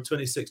go when we were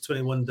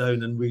 26-21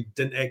 down, and we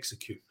didn't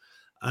execute.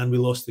 And we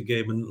lost the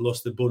game and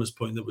lost the bonus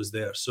point that was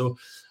there. So,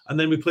 and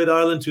then we played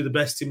Ireland, who were the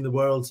best team in the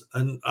world,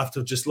 and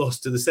after just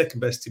lost to the second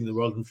best team in the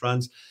world in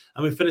France,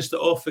 and we finished it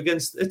off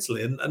against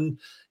Italy. And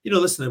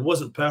listen, it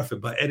wasn't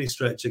perfect by any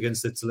stretch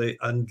against Italy.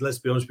 And let's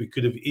be honest, we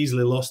could have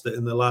easily lost it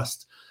in the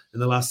last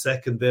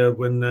second there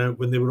when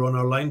they were on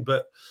our line.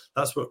 But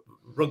that's what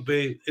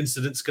rugby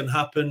incidents can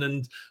happen.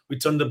 And we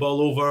turned the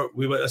ball over,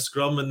 we went a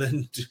scrum, and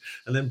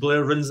then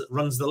Blair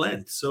runs the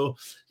length. So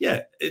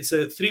yeah, it's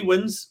 3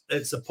 wins.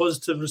 It's a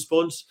positive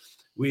response.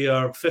 We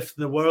are 5th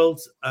in the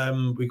world.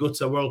 We go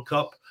to a World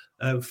Cup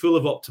full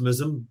of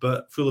optimism,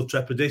 but full of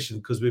trepidation,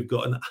 because we've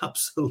got an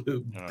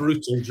absolute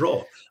brutal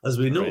draw, as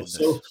we know.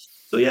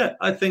 So yeah,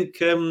 I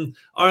think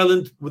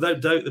Ireland,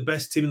 without doubt, the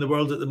best team in the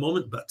world at the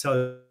moment. But I tell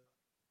you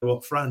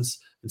what, France,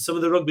 and some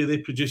of the rugby they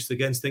produced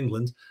against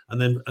England,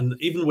 and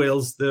even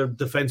Wales, their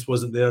defence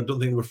wasn't there. I don't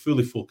think they were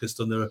fully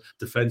focused on their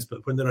defence,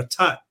 but when their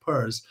attack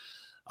purrs,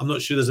 I'm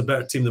not sure there's a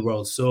better team in the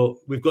world. So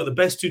we've got the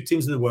best 2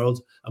 teams in the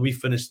world, and we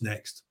finished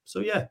next. So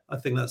yeah, I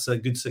think that's a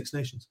good Six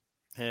Nations.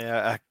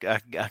 Yeah, I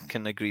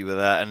can agree with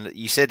that. And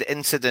you said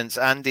incidents,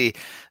 Andy,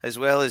 as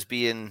well as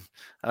being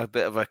a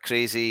bit of a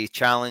crazy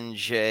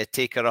challenge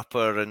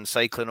taker-upper and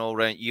cycling all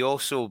round, you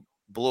also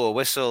blow a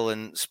whistle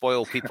and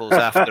spoil people's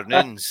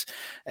afternoons.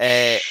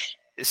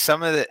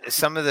 Some of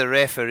the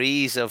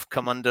referees have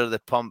come under the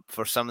pump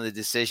for some of the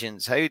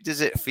decisions. How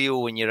does it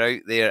feel when you're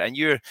out there, and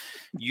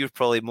you're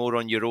probably more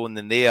on your own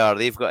than they are?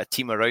 They've got a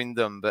team around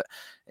them, but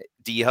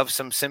do you have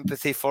some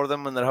sympathy for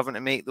them when they're having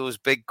to make those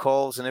big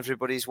calls and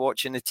everybody's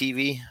watching the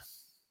TV?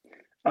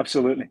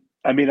 Absolutely.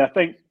 I mean, I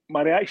think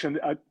my reaction,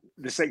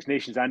 the Six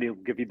Nations, Andy will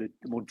give you the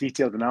more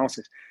detailed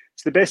analysis.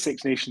 It's the best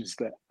Six Nations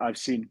that I've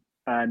seen,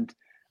 and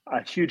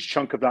a huge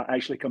chunk of that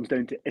actually comes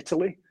down to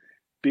Italy,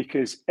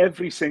 because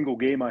every single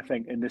game, I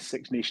think, in this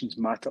Six Nations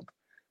mattered.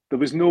 There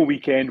was no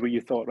weekend where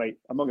you thought, right,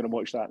 I'm not going to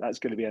watch that. That's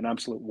going to be an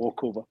absolute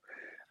walkover.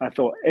 I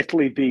thought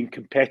Italy being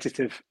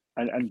competitive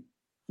and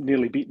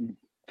nearly beating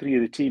 3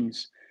 of the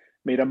teams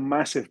made a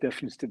massive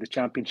difference to the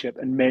championship,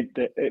 and meant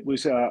that it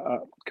was a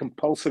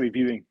compulsory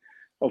viewing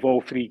of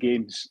all 3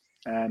 games.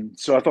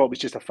 So I thought it was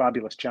just a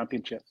fabulous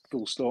championship,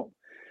 full stop.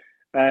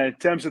 In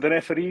terms of the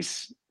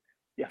referees,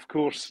 yeah, of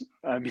course.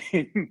 I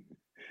mean,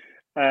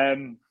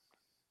 I've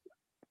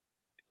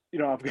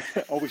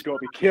always got to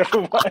be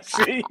careful what I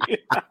say.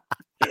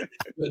 Do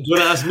you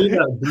want to ask me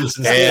that, Bruce?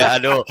 Yeah, I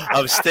know.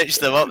 I've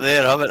stitched them up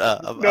there, haven't I?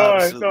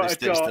 No,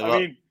 not at all. I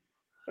mean,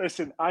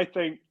 listen, I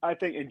think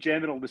in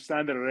general the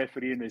standard of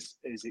refereeing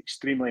is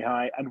extremely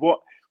high. And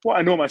what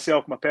I know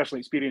myself, my personal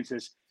experience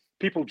is,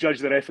 people judge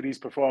the referee's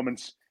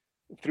performance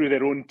through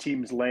their own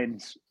team's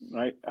lens,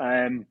 right?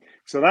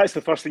 So that's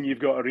the first thing you've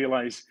got to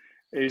realise,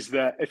 is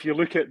that if you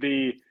look at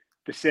the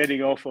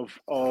sending off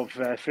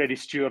of Freddie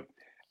Stewart,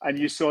 and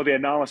you saw the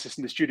analysis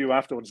in the studio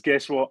afterwards,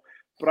 guess what?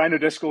 Brian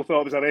O'Driscoll thought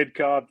it was a red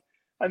card,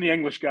 and the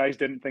English guys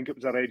didn't think it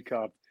was a red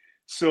card.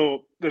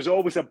 So there's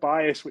always a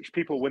bias which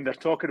people, when they're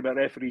talking about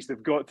referees,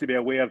 they've got to be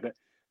aware that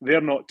they're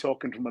not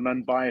talking from an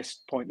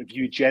unbiased point of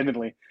view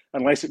generally,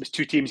 unless it was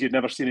two teams you'd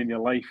never seen in your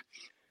life.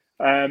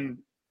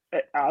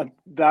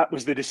 That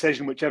was the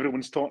decision which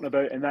everyone's talking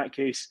about. In that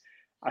case,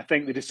 I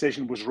think the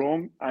decision was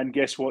wrong. And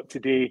guess what?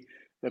 Today,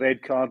 the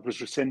red card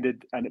was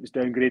rescinded and it was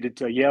downgraded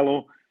to a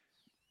yellow.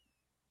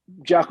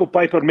 Jaco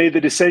Piper made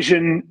the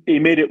decision. He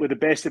made it with the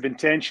best of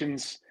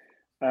intentions.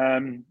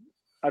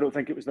 I don't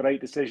think it was the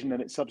right decision,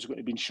 and it's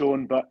subsequently been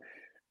shown. But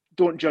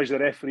don't judge the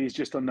referees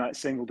just on that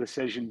single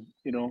decision.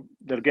 You know,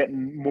 they're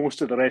getting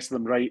most of the rest of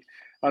them right.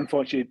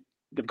 Unfortunately,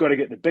 they've got to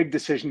get the big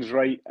decisions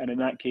right, and in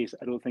that case,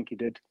 I don't think he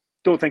did.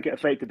 Don't think it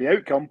affected the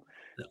outcome,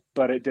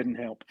 but it didn't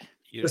help.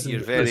 You're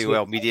very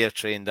well media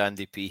trained,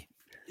 Andy P.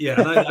 Yeah,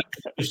 and I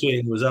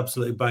appreciate was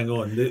absolutely bang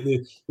on. There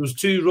was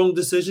two wrong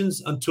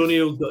decisions.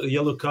 Antonio got a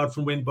yellow card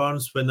from Wayne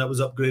Barnes when that was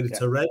upgraded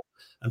to red,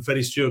 and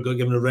Ferry Stewart got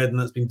given a red, and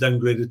that's been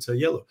downgraded to a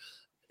yellow.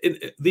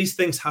 These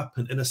things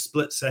happen in a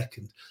split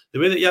second. The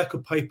way that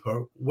Jaco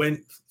Piper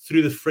went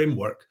through the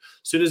framework,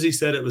 as soon as he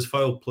said it was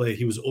foul play,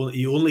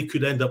 he only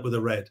could end up with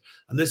a red.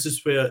 And this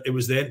is where it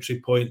was the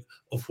entry point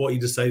of what he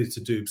decided to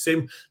do.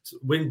 Same,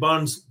 Wayne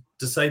Barnes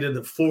decided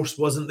that force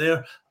wasn't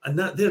there, and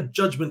that their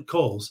judgment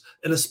calls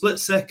in a split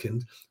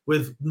second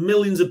with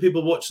millions of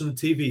people watching the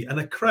TV and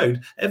a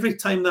crowd. Every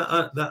time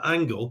that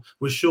angle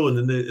was shown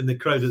in the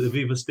crowd at the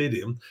Viva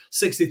Stadium,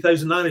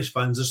 60,000 Irish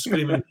fans are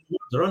screaming,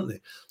 aren't they?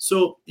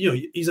 So, you know,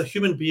 he's a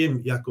human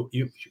being,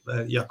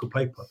 Jaco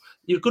Piper.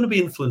 You're going to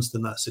be influenced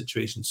in that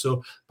situation.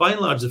 So, by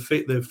and large,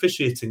 the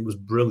officiating was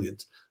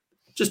brilliant.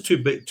 Just two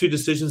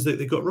decisions that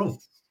they got wrong.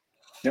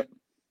 Yep.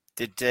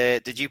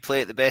 Did you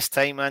play at the best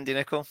time, Andy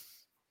Nicol?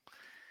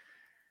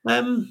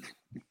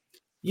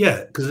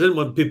 Yeah, because I didn't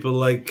want people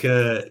like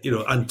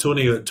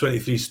Antonio at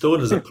 23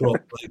 stone as a prop.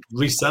 Like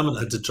Reece Salmon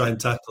had to try and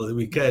tackle at the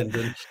weekend.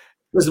 And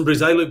listen,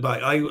 Bruce, I look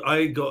back.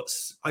 I got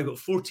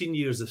 14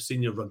 years of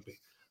senior rugby,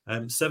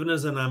 7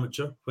 as an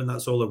amateur when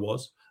that's all there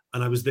was,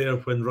 and I was there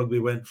when rugby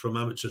went from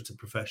amateur to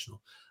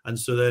professional, and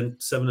so then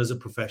 7 as a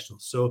professional.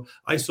 So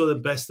I saw the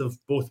best of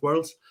both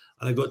worlds,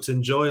 and I got to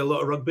enjoy a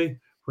lot of rugby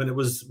when it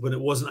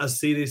wasn't as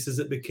serious as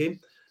it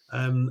became.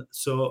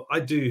 So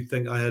I do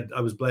think I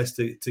was blessed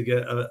to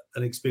get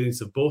an experience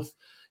of both.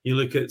 You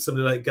look at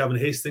somebody like Gavin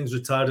Hastings,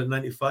 retired at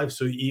 95,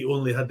 so he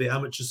only had the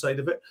amateur side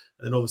of it.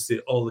 And obviously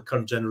all the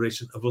current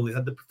generation have only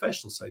had the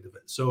professional side of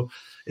it. So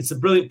it's a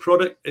brilliant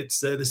product. It's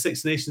the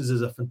Six Nations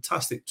is a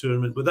fantastic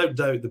tournament, without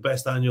doubt the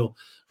best annual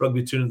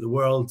rugby tournament in the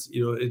world.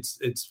 You know, it's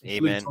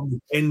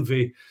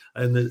envy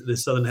in the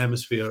Southern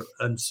Hemisphere.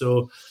 And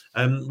so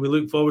we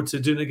look forward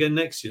to doing it again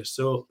next year.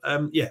 So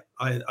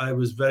I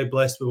was very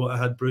blessed with what I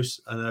had, Bruce,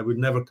 and I would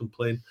never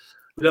complain.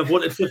 Would I have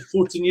wanted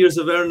 14 years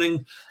of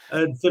earning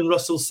Finn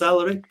Russell's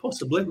salary?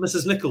 Possibly.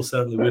 Mrs. Nicol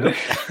certainly would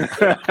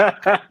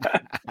have.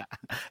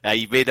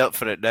 You made up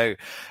for it now.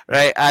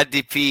 Right,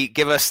 Andy P,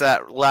 give us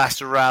that last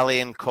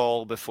rallying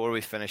call before we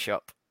finish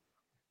up.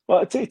 Well,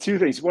 I'll tell you two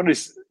things. One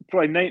is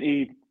probably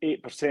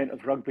 98%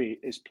 of rugby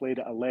is played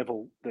at a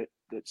level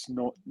that's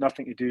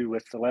nothing to do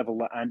with the level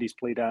that Andy's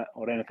played at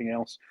or anything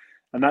else.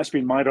 And that's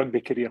been my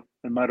rugby career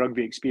and my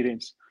rugby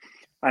experience.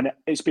 And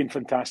it's been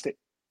fantastic.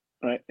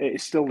 Right, it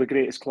is still the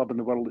greatest club in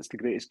the world. It's the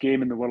greatest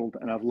game in the world,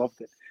 and I've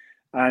loved it.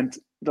 And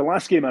the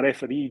last game I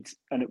refereed,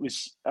 and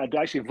I'd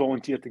actually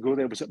volunteered to go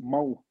there, was at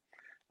Mull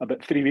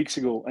about 3 weeks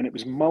ago, and it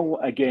was Mull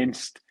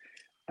against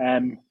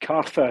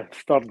Cartha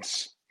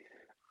Thirds,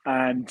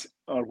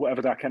 or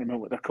whatever I can't remember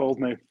what they're called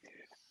now.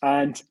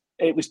 And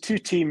it was two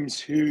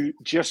teams who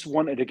just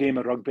wanted a game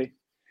of rugby.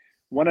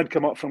 One had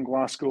come up from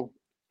Glasgow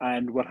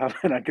and were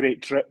having a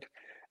great trip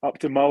up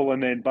to Mull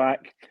and then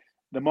back.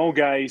 The Mull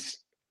guys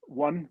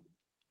won.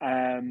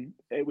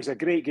 It was a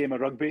great game of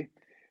rugby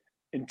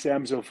in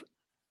terms of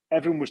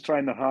everyone was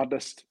trying their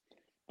hardest.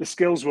 The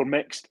skills were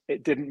mixed.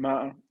 It didn't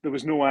matter. There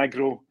was no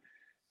aggro.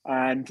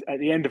 And at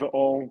the end of it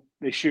all,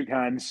 they shook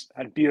hands,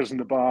 had beers in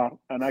the bar,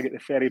 and I get the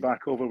ferry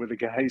back over with the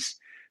guys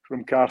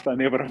from Cartha, and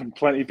they were having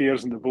plenty of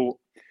beers in the boat.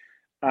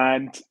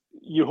 And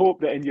you hope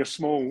that in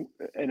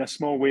a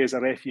small way as a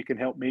ref, you can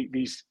help make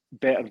these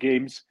better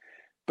games.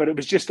 But it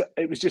was just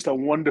a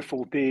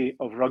wonderful day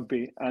of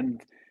rugby,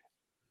 and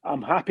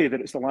I'm happy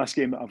that it's the last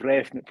game that I've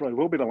reffed, and it probably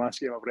will be the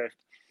last game I've reffed,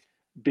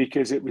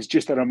 because it was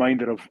just a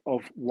reminder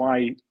of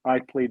why I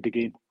played the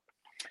game.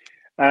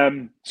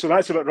 So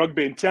that's about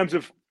rugby. In terms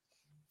of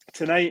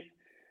tonight,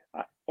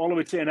 all I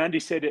would say, and Andy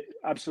said it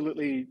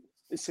absolutely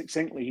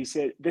succinctly, he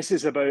said, this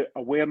is about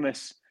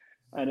awareness,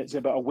 and it's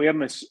about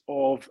awareness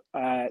of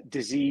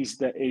disease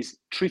that is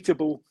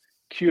treatable,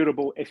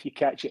 curable if you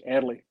catch it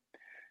early.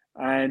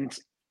 And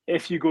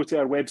if you go to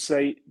our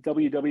website,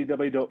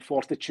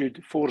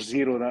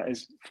 www.fortitude40, that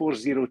is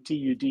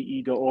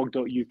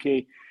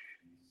 40tude.org.uk,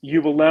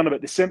 you will learn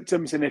about the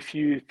symptoms. And if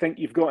you think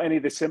you've got any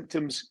of the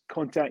symptoms,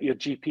 contact your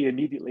GP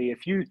immediately.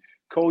 If you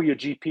call your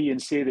GP and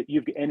say that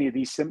you've got any of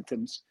these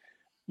symptoms,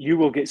 you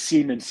will get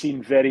seen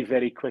very,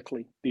 very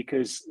quickly,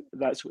 because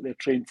that's what they're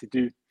trained to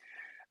do.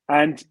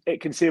 And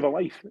it can save a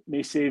life. It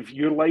may save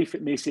your life.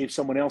 It may save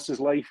someone else's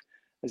life.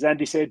 as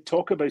Andy said,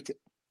 talk about it.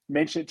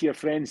 Mention it to your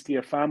friends, to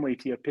your family,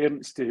 to your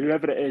parents, to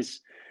whoever it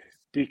is,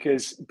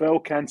 because bowel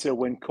cancer,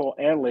 when caught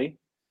early,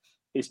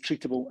 is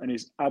treatable and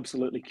is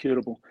absolutely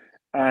curable.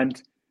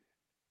 And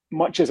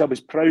much as I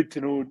was proud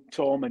to know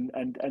Tom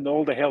and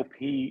all the help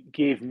he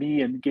gave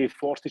me and gave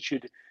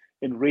Fortitude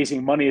in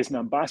raising money as an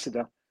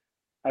ambassador,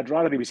 I'd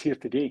rather he was here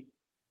today.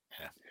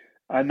 Yeah.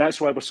 And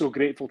that's why we're so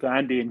grateful to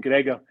Andy and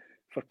Gregor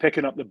for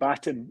picking up the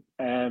baton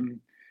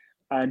and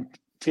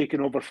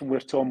taking over from where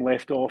Tom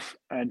left off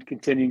and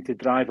continuing to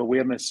drive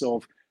awareness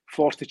of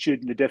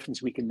Fortitude and the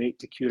difference we can make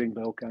to curing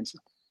bowel cancer.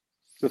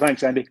 So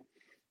thanks, Andy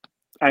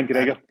and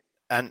Gregor.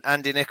 And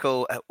Andy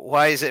Nicol,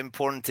 why is it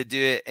important to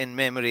do it in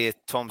memory of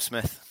Tom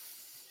Smith?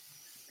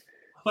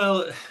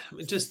 Well,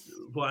 just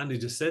what Andy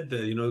just said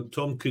there.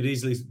 Tom could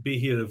easily be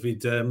here if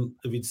he'd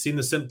seen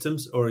the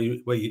symptoms, or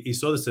he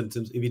saw the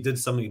symptoms, if he did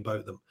something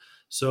about them.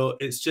 So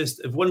it's just,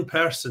 if one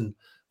person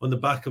on the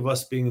back of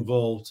us being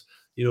involved,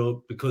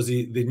 because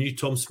they knew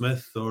Tom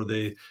Smith, or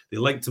they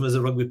liked him as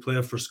a rugby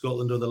player for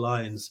Scotland or the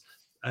Lions,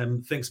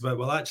 thinks about,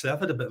 well, actually,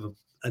 I've had a bit of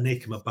an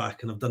ache in my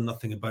back and I've done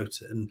nothing about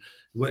it, and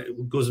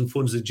goes and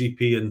phones the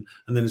GP and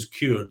then is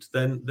cured,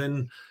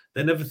 then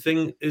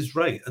everything is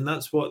right. And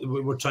that's what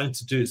we're trying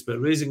to do. It's about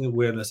raising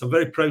awareness. I'm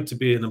very proud to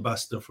be an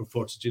ambassador for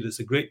Fortitude. It's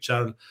a great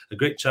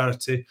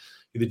charity.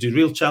 They do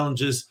real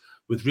challenges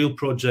with real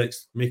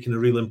projects, making a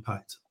real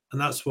impact. And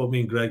that's what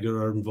me and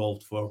Gregor are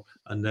involved for.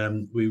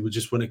 And we would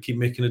just want to keep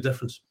making a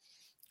difference.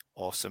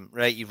 Awesome.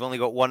 Right, you've only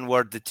got one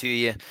word, the two of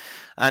you.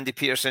 Andy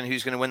Peterson,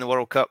 who's going to win the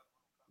World Cup?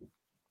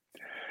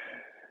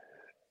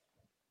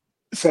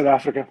 South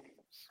Africa.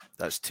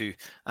 That's two.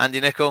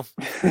 Andy Nicol?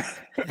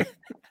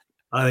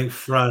 I think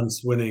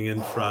France, winning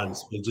in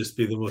France will just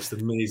be the most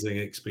amazing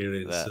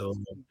experience. So,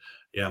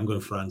 yeah, I'm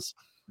going France.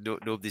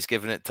 Nobody's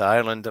giving it to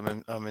Ireland.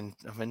 I'm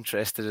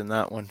interested in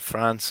that one.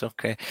 France,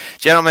 okay.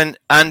 Gentlemen,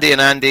 Andy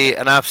and Andy,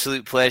 an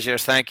absolute pleasure.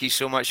 Thank you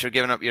so much for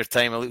giving up your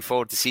time. I look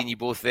forward to seeing you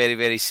both very,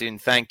 very soon.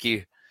 Thank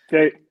you.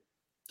 Okay.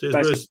 Cheers,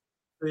 Bruce.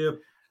 See you.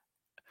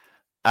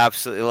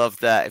 Absolutely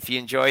loved that. If you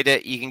enjoyed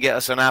it, you can get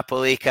us on Apple,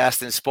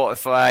 Acast and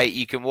Spotify.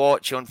 You can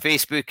watch on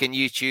Facebook and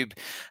YouTube.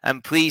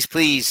 And please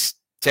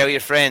tell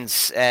your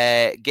friends,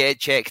 get it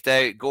checked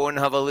out. Go and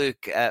have a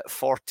look at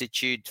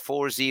Fortitude,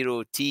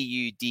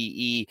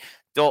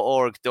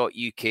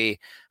 40tude.org.uk,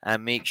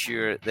 and make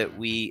sure that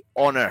we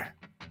honour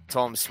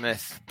Tom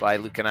Smith by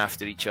looking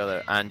after each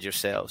other and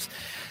yourselves.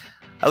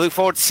 I look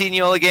forward to seeing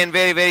you all again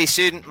very, very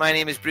soon. My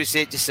name is Bruce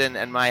Aitchison,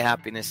 and my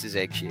happiness is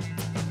egg-shaped.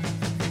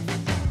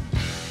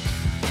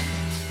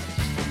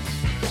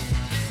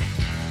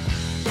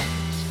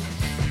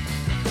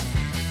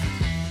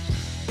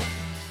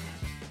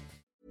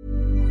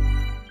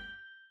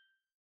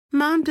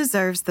 Mom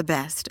deserves the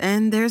best,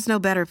 and there's no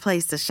better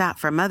place to shop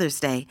for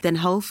Mother's Day than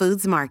Whole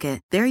Foods Market.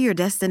 They're your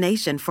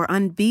destination for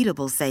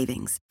unbeatable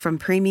savings, from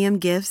premium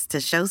gifts to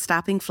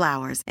show-stopping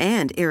flowers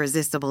and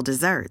irresistible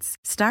desserts.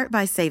 Start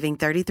by saving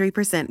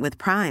 33% with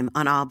Prime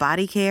on all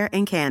body care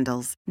and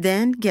candles.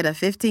 Then get a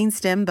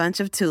 15-stem bunch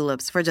of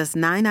tulips for just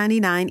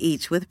 $9.99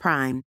 each with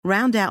Prime.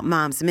 Round out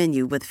Mom's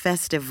menu with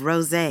festive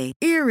rosé,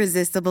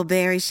 irresistible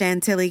berry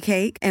chantilly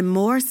cake, and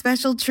more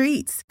special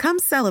treats. Come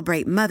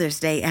celebrate Mother's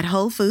Day at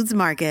Whole Foods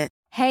Market.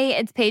 Hey,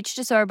 it's Paige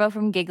DeSorbo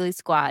from Giggly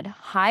Squad.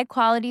 High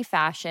quality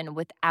fashion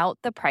without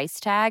the price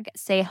tag.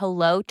 Say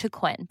hello to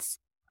Quince.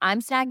 I'm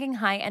snagging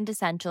high-end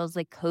essentials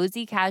like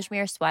cozy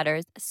cashmere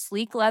sweaters,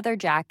 sleek leather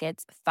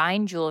jackets,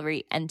 fine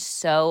jewelry, and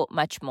so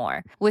much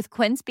more. With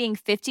Quince being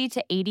 50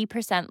 to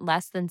 80%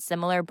 less than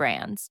similar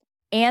brands.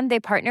 And they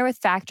partner with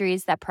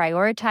factories that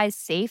prioritize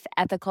safe,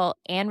 ethical,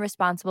 and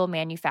responsible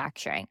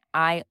manufacturing.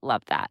 I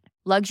love that.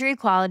 Luxury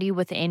quality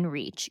within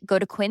reach. Go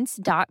to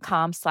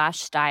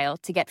quince.com/style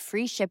to get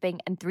free shipping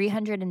and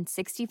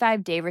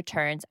 365-day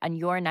returns on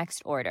your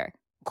next order.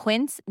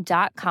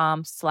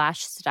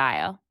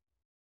 Quince.com/style.